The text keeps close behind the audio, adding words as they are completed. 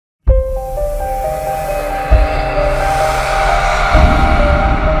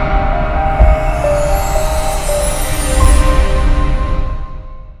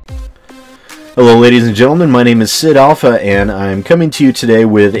Hello ladies and gentlemen, my name is SidAlpha and I'm coming to you today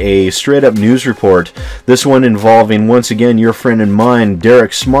with a straight up news report. This one involving once again your friend and mine,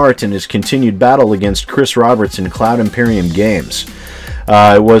 Derek Smart, and his continued battle against Chris Roberts in Cloud Imperium Games.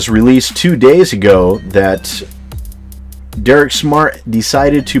 It was released 2 days ago that Derek Smart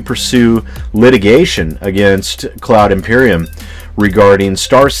decided to pursue litigation against Cloud Imperium regarding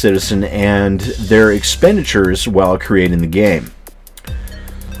Star Citizen and their expenditures while creating the game.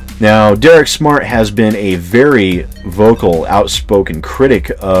 Now, Derek Smart has been a very vocal, outspoken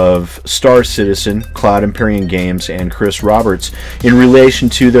critic of Star Citizen, Cloud Imperium Games, and Chris Roberts in relation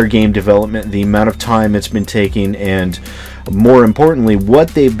to their game development, the amount of time it's been taking, and more importantly, what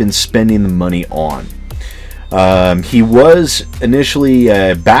they've been spending the money on. He was initially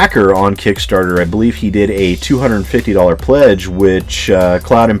a backer on Kickstarter. I believe he did a $250 pledge, which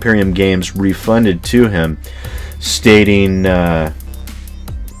Cloud Imperium Games refunded to him, stating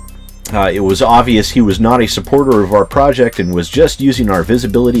it was obvious he was not a supporter of our project and was just using our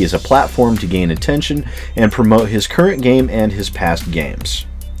visibility as a platform to gain attention and promote his current game and his past games.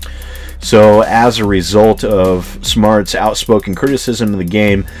 So as a result of Smart's outspoken criticism of the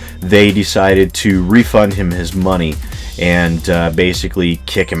game, they decided to refund him his money and basically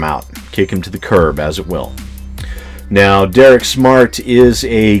kick him out, kick him to the curb, as it will. Now, Derek Smart is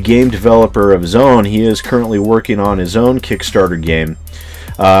a game developer of his own. He is currently working on his own Kickstarter game,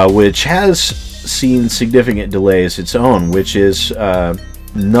 which has seen significant delays its own, which is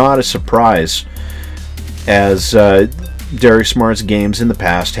not a surprise, as Derek Smart's games in the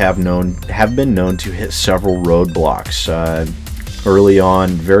past have been known to hit several roadblocks.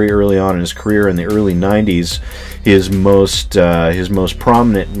 Very early on in his career, in the early 90s, his most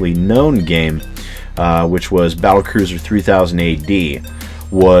prominently known game, which was Battlecruiser 3000 AD,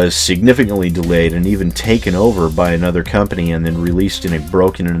 was significantly delayed and even taken over by another company and then released in a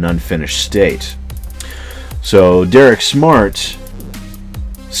broken and unfinished state. So Derek Smart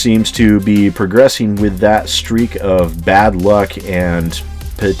seems to be progressing with that streak of bad luck and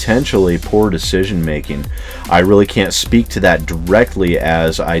potentially poor decision making. I really can't speak to that directly,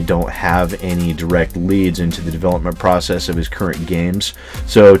 as I don't have any direct leads into the development process of his current games,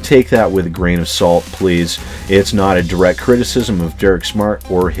 so take that with a grain of salt, please. It's not a direct criticism of Derek Smart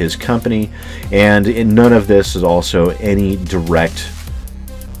or his company, and none of this is also any direct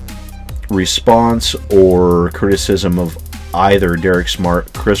response or criticism of either Derek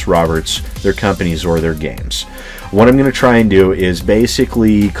Smart, Chris Roberts, their companies, or their games. What I'm going to try and do is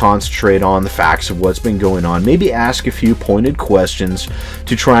basically concentrate on the facts of what's been going on, maybe ask a few pointed questions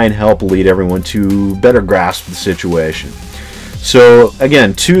to try and help lead everyone to better grasp the situation. So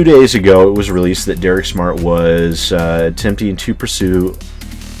again, 2 days ago it was released that Derek Smart was attempting to pursue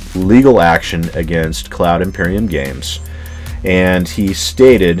legal action against Cloud Imperium Games, and he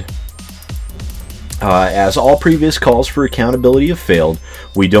stated, as all previous calls for accountability have failed,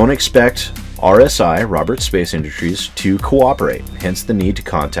 we don't expect RSI, Roberts Space Industries, to cooperate, hence the need to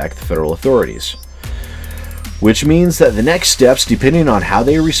contact the federal authorities. Which means that the next steps, depending on how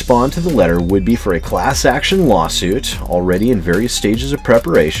they respond to the letter, would be for a class action lawsuit, already in various stages of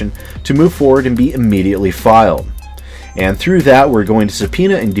preparation, to move forward and be immediately filed. And through that, we're going to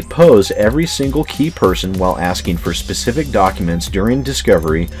subpoena and depose every single key person while asking for specific documents during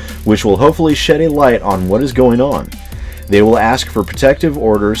discovery, which will hopefully shed a light on what is going on. They will ask for protective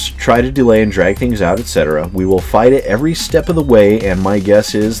orders, try to delay and drag things out, etc. We will fight it every step of the way, and my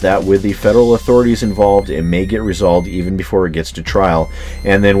guess is that with the federal authorities involved, it may get resolved even before it gets to trial,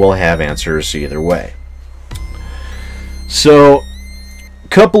 and then we'll have answers either way. So,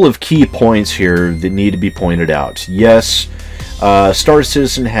 couple of key points here that need to be pointed out. Yes, Star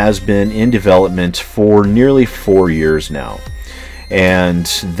Citizen has been in development for nearly 4 years now, and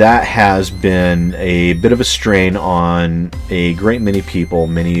that has been a bit of a strain on a great many people,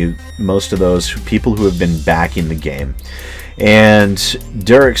 most of those people who have been backing the game. And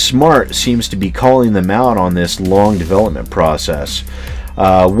Derek Smart seems to be calling them out on this long development process.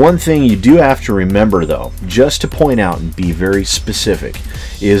 One thing you do have to remember, though, just to point out and be very specific,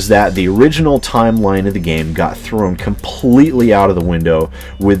 is that the original timeline of the game got thrown completely out of the window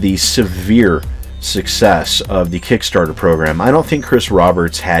with the severe success of the Kickstarter program. I don't think Chris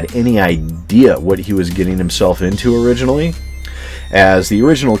Roberts had any idea what he was getting himself into originally, as the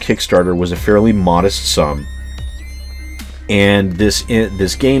original Kickstarter was a fairly modest sum, and this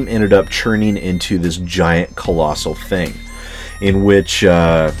game ended up churning into this giant, colossal thing, in which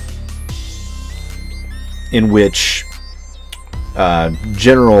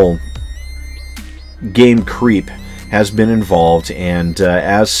general game creep has been involved, and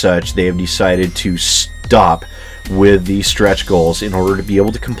as such, they have decided to stop with the stretch goals in order to be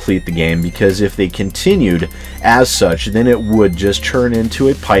able to complete the game, because if they continued as such, then it would just turn into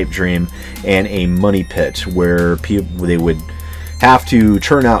a pipe dream and a money pit where they would have to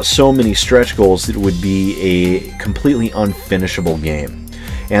turn out so many stretch goals that it would be a completely unfinishable game.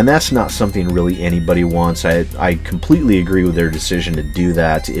 And that's not something really anybody wants. I completely agree with their decision to do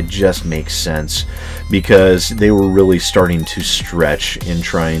that. It just makes sense, because they were really starting to stretch in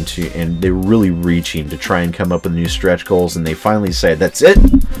trying to, and they were really reaching to try and come up with new stretch goals, and they finally said, that's it,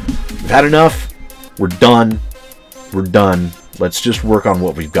 we've had enough, we're done, let's just work on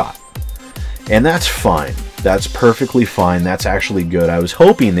what we've got. And that's fine. That's perfectly fine. That's actually good. I was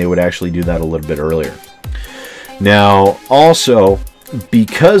hoping they would actually do that a little bit earlier. Now, also,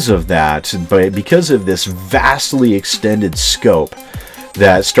 because of that, because of this vastly extended scope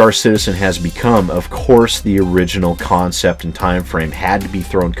that Star Citizen has become, of course the original concept and time frame had to be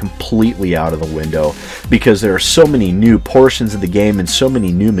thrown completely out of the window, because there are so many new portions of the game and so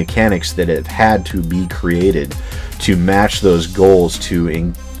many new mechanics that have had to be created to match those goals, to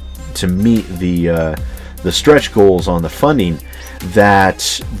meet the stretch goals on the funding,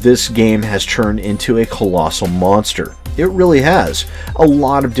 that this game has turned into a colossal monster. It really has a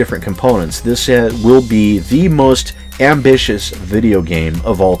lot of different components. This will be the most ambitious video game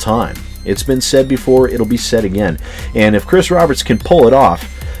of all time. It's been said before, it'll be said again. And if Chris Roberts can pull it off,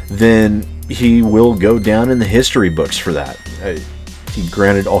 then he will go down in the history books for that.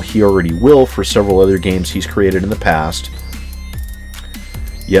 Granted, he already will for several other games he's created in the past.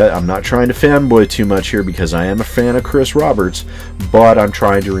 Yeah, I'm not trying to fanboy too much here, because I am a fan of Chris Roberts, but I'm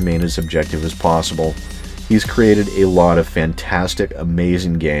trying to remain as objective as possible. He's created a lot of fantastic,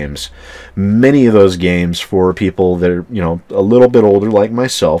 amazing games. Many of those games, for people that are, you know, a little bit older like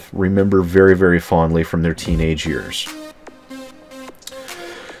myself, remember very, very fondly from their teenage years.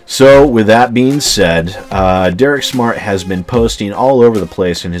 So, with that being said, Derek Smart has been posting all over the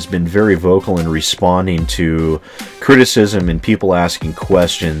place and has been very vocal in responding to criticism and people asking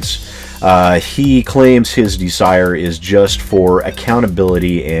questions. He claims his desire is just for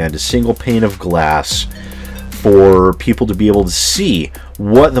accountability and a single pane of glass for people to be able to see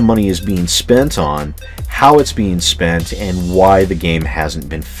what the money is being spent on, how it's being spent, and why the game hasn't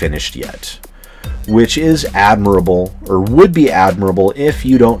been finished yet. Which is admirable, or would be admirable, if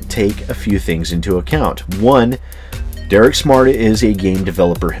you don't take a few things into account. One, Derek Smart is a game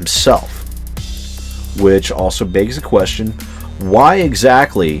developer himself, which also begs the question, why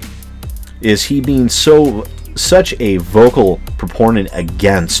exactly is he being such a vocal proponent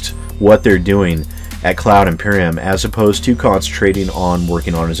against what they're doing at Cloud Imperium, as opposed to concentrating on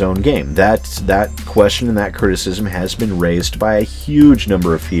working on his own game? That question and that criticism has been raised by a huge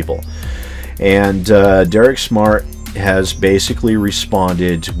number of people. And Derek Smart has basically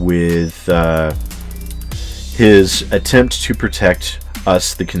responded with his attempt to protect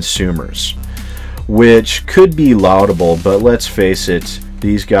us, the consumers, which could be laudable, but let's face it,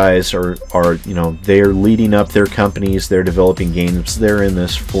 these guys are you know, they're leading up their companies, they're developing games, they're in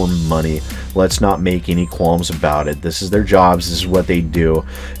this for money. Let's not make any qualms about it. This is their jobs, this is what they do.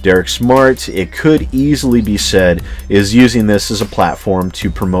 Derek Smart, it could easily be said, is using this as a platform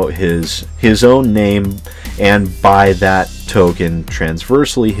to promote his own name, and by that token,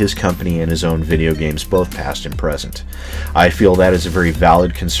 transversely, his company and his own video games, both past and present. I feel that is a very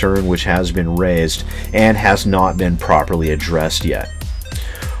valid concern which has been raised and has not been properly addressed yet.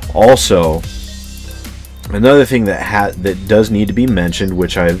 Also, another thing that does need to be mentioned,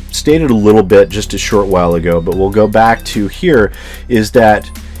 which I stated a little bit just a short while ago, but we'll go back to here, is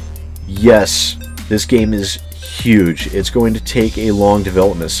that yes, this game is huge. It's going to take a long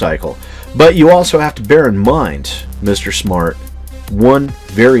development cycle. But you also have to bear in mind, Mr. Smart, one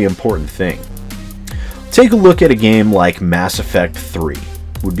very important thing. Take a look at a game like Mass Effect 3.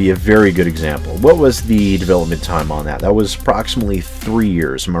 Would be a very good example. What was the development time on that? That was approximately 3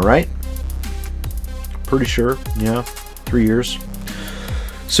 years, am I right? Pretty sure, yeah, 3 years.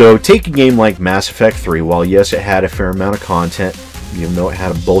 So take a game like Mass Effect 3, while yes, it had a fair amount of content, even though it had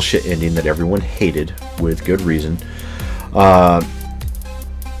a bullshit ending that everyone hated, with good reason.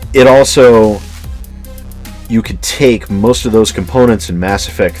 It also, you could take most of those components in Mass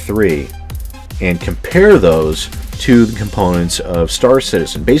Effect 3 and compare those to the components of Star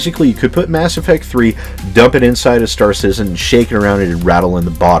Citizen. Basically, you could put Mass Effect 3, dump it inside of Star Citizen, and shake it around and it'd rattle in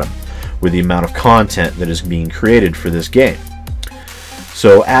the bottom with the amount of content that is being created for this game.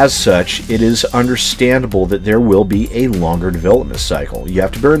 So as such, it is understandable that there will be a longer development cycle. You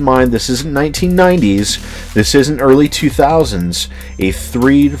have to bear in mind, this isn't 1990s, this isn't early 2000s. A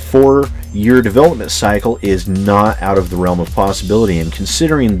 3 to 4 year development cycle is not out of the realm of possibility, and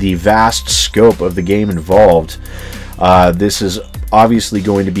considering the vast scope of the game involved, this is obviously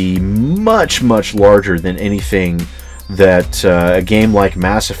going to be much, much larger than anything that a game like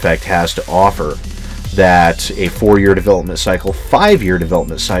Mass Effect has to offer. That a 4-year development cycle, 5-year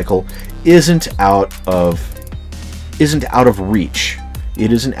development cycle isn't out of reach.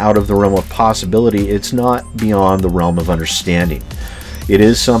 It isn't out of the realm of possibility. It's not beyond the realm of understanding. It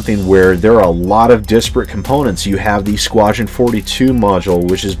is something where there are a lot of disparate components. You have the Squadron 42 module,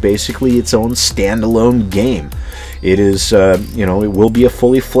 which is basically its own standalone game. It is, you know, it will be a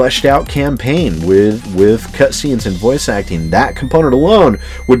fully fleshed out campaign with cutscenes and voice acting. That component alone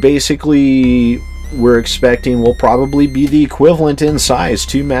would basically, we're expecting, will probably be the equivalent in size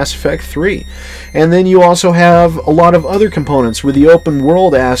to Mass Effect 3. And then you also have a lot of other components with the open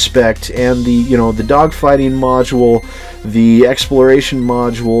world aspect and the, you know, the dogfighting module, the exploration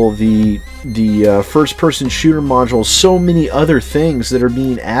module, the first person shooter module, so many other things that are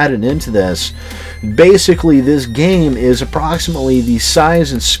being added into this. Basically, this game is approximately the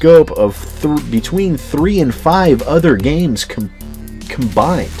size and scope of between 3 and 5 other games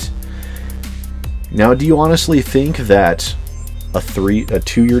combined. Now, do you honestly think that a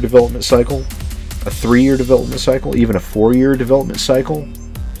 2-year development cycle, a 3-year development cycle, even a 4-year development cycle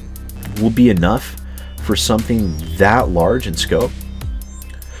will be enough for something that large in scope?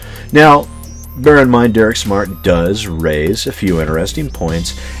 Now, bear in mind, Derek Smart does raise a few interesting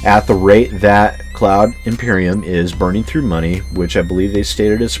points. At the rate that Cloud Imperium is burning through money, which I believe they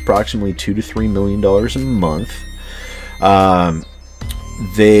stated is approximately $2 to $3 million a month,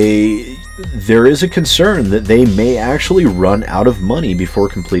 there is a concern that they may actually run out of money before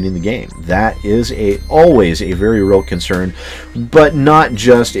completing the game. That is always a very real concern, but not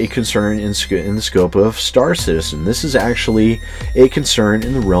just a concern in the scope of Star Citizen. This is actually a concern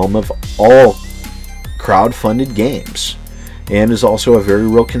in the realm of all crowd-funded games, and is also a very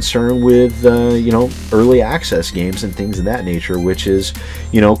real concern with you know, early access games and things of that nature, which is,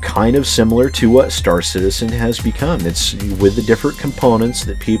 you know, kind of similar to what Star Citizen has become. It's with the different components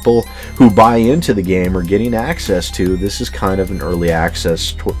that people who buy into the game are getting access to. This is kind of an early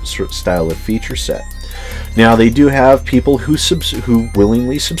access style of feature set. Now, they do have people who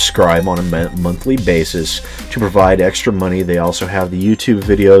willingly subscribe on a monthly basis to provide extra money. They also have the YouTube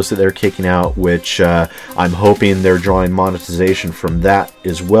videos that they're kicking out, which I'm hoping they're drawing monetization from that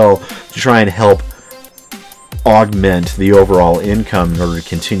as well to try and help augment the overall income in order to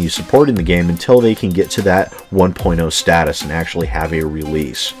continue supporting the game until they can get to that 1.0 status and actually have a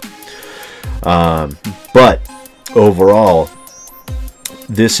release. But overall,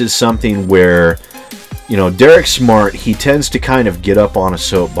 this is something where, you know, Derek Smart, he tends to kind of get up on a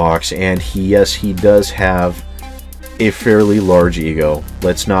soapbox, and he does have a fairly large ego.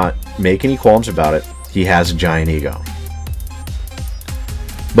 Let's not make any qualms about it. He has a giant ego.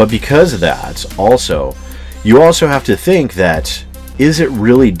 But because of that, also, you also have to think that, is it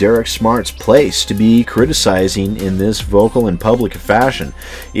really Derek Smart's place to be criticizing in this vocal and public fashion?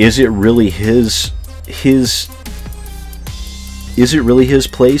 Is it really his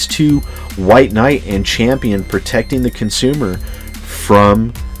place to white knight and champion protecting the consumer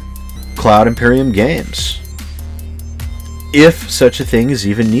from Cloud Imperium games, if such a thing is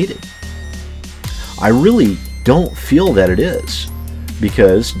even needed? I really don't feel that it is,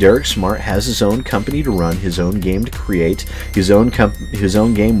 because Derek Smart has his own company to run, his own game to create, his own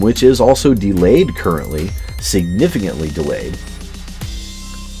game, which is also delayed currently, significantly delayed,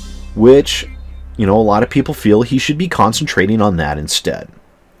 which, you know, a lot of people feel he should be concentrating on that instead.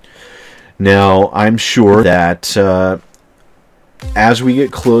 Now, I'm sure that as we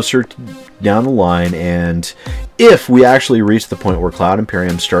get closer down the line, and if we actually reach the point where Cloud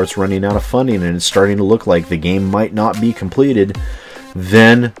Imperium starts running out of funding and it's starting to look like the game might not be completed,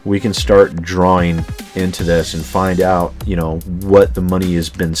 then we can start drawing into this and find out, you know, what the money has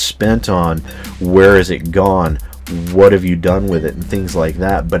been spent on, where has it gone, what have you done with it, and things like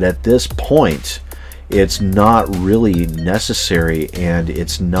that. But at this point, it's not really necessary, and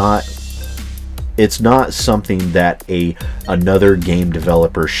it's not something that another game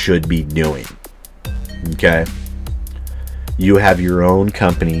developer should be doing. Okay? You have your own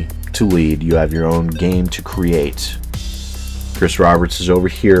company to lead, you have your own game to create. Chris Roberts is over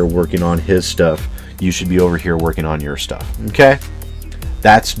here working on his stuff. You should be over here working on your stuff. Okay?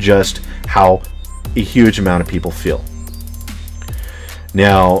 That's just how a huge amount of people feel.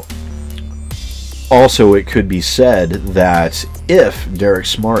 Now, Also, it could be said that if Derek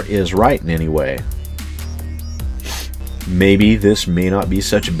Smart is right in any way, maybe this may not be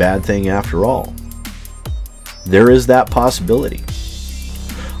such a bad thing after all. There is that possibility.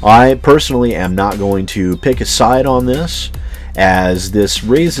 I personally am not going to pick a side on this, as this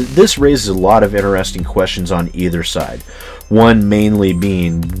raises a lot of interesting questions on either side. One mainly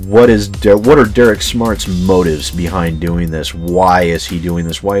being, what are Derek Smart's motives behind doing this? Why is he doing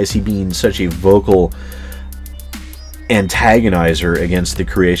this? Why is he being such a vocal antagonizer against the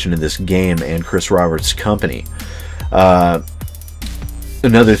creation of this game and Chris Roberts' company? Another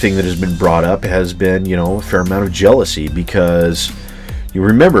thing that has been brought up has been, you know, a fair amount of jealousy, because you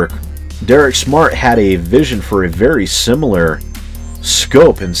remember Derek Smart had a vision for a very similar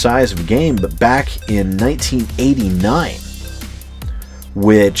scope and size of game, but back in 1989,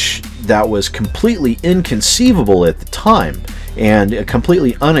 which that was completely inconceivable at the time, and a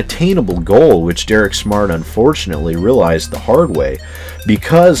completely unattainable goal, which Derek Smart unfortunately realized the hard way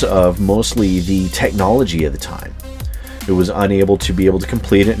because of mostly the technology of the time. It was unable to be able to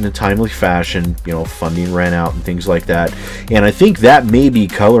complete it in a timely fashion. You know, funding ran out and things like that. And I think that may be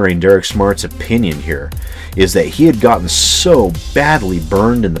coloring Derek Smart's opinion here, is that he had gotten so badly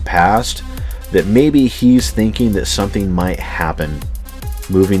burned in the past that maybe he's thinking that something might happen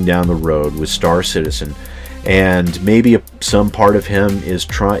moving down the road with Star Citizen, and maybe some part of him is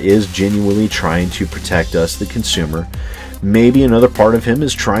genuinely trying to protect us, the consumer. Maybe another part of him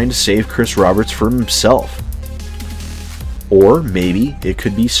is trying to save Chris Roberts from himself. Or maybe it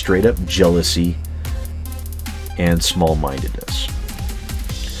could be straight up jealousy and small-mindedness.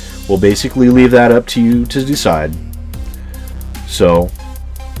 We'll basically leave that up to you to decide. So,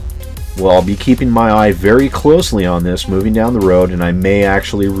 well, I'll be keeping my eye very closely on this moving down the road, and I may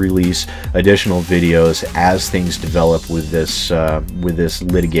actually release additional videos as things develop with this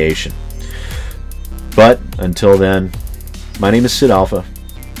litigation. But until then, my name is SidAlpha,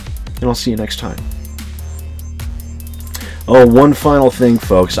 and I'll see you next time. Oh, one final thing,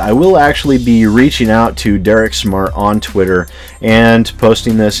 folks. I will actually be reaching out to Derek Smart on Twitter and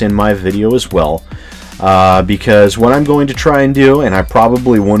posting this in my video as well. Because what I'm going to try and do, and I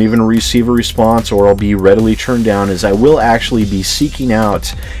probably won't even receive a response or I'll be readily turned down, is I will actually be seeking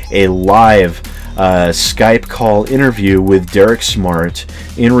out a live Skype call interview with Derek Smart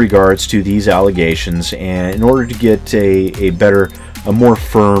in regards to these allegations, and in order to get a more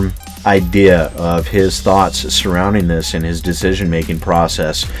firm idea of his thoughts surrounding this and his decision-making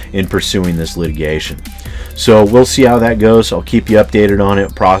process in pursuing this litigation. So we'll see how that goes. I'll keep you updated on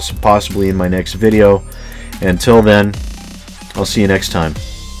it, possibly in my next video. Until then, I'll see you next time.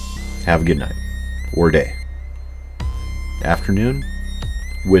 Have a good night, or day, afternoon,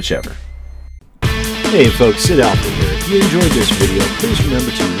 whichever. Hey folks, SidAlpha here. If you enjoyed this video, please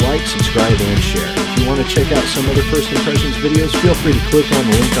remember to like, subscribe, and share. If you want to check out some other First Impressions videos, feel free to click on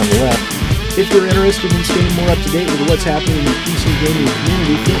the link on the left. If you're interested in staying more up to date with what's happening in the PC gaming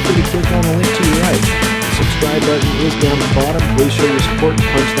community, feel free to click on the link to your right. The subscribe button is down at the bottom. Please show your support and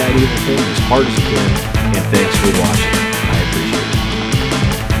punch that evil thing as hard as you can. And thanks